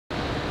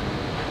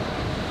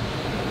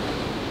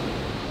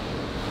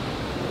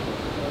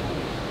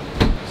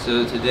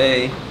So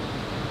today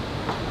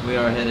we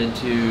are headed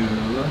to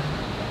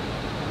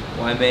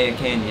Waimea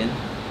Canyon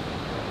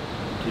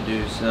to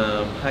do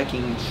some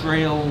hiking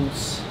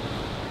trails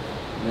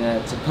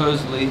that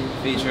supposedly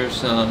feature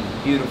some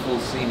beautiful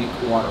scenic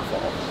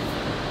waterfalls.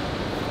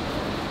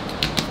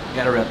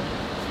 Gotta rip.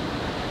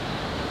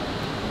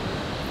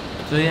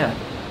 So yeah,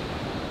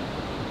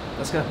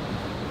 let's go.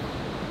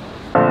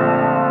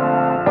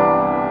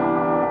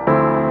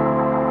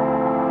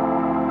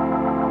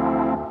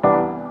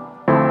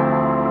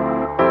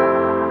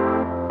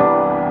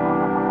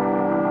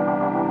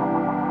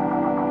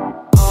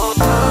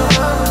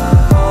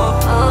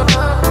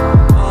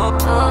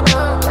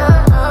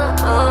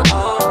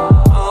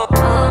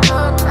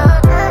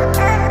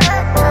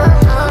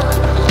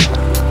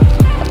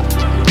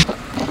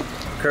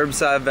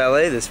 Curbside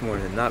valet this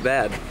morning, not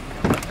bad.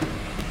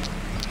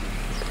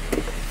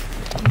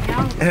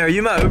 Hey, are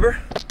you my Uber?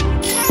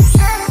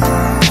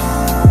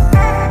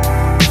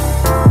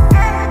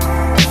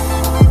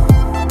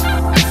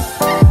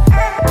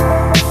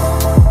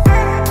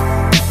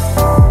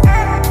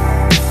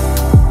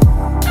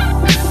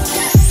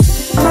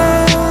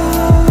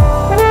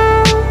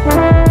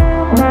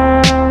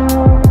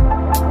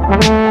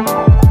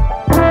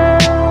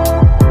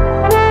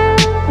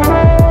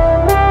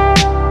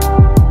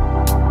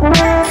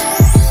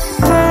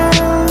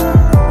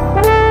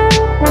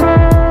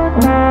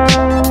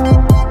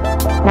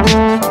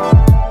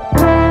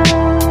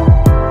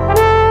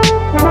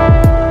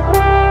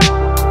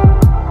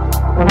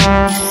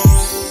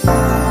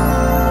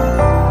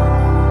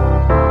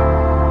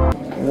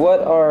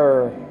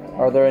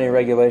 Are there any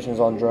regulations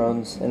on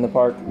drones in the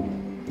park?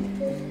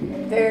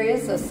 There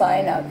is a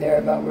sign out there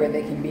about where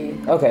they can be.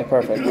 Okay,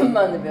 perfect.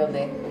 On the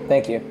building.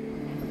 Thank you.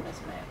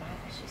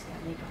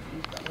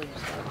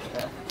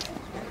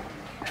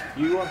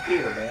 You are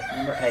here, man.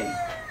 Number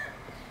 8.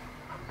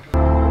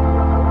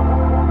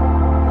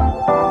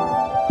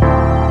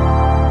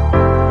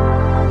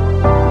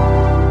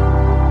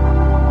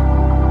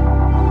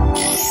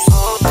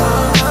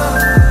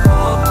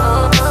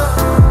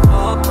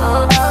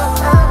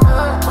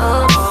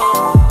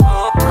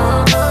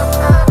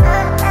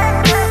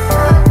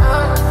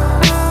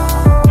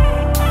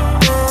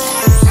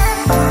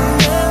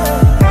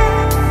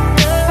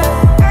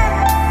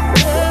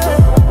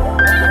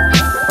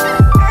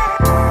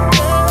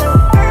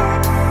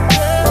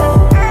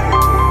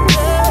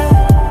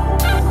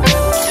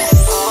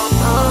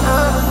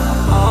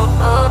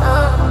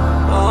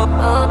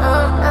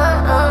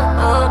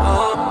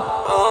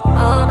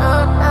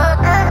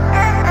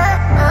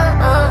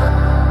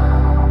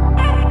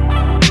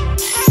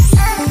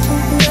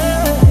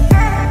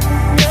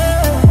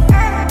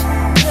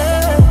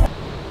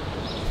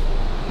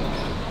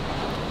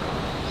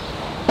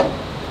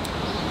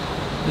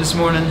 This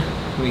morning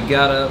we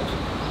got up,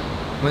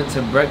 went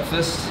to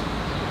breakfast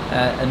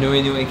at a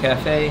Nui Nui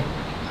Cafe,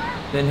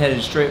 then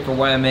headed straight for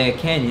Waimea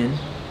Canyon,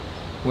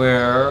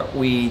 where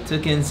we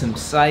took in some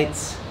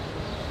sights,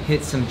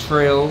 hit some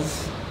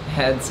trails,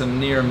 had some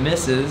near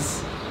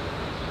misses,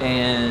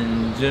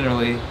 and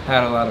generally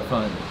had a lot of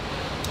fun.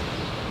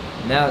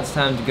 Now it's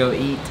time to go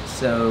eat,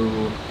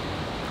 so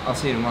I'll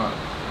see you tomorrow.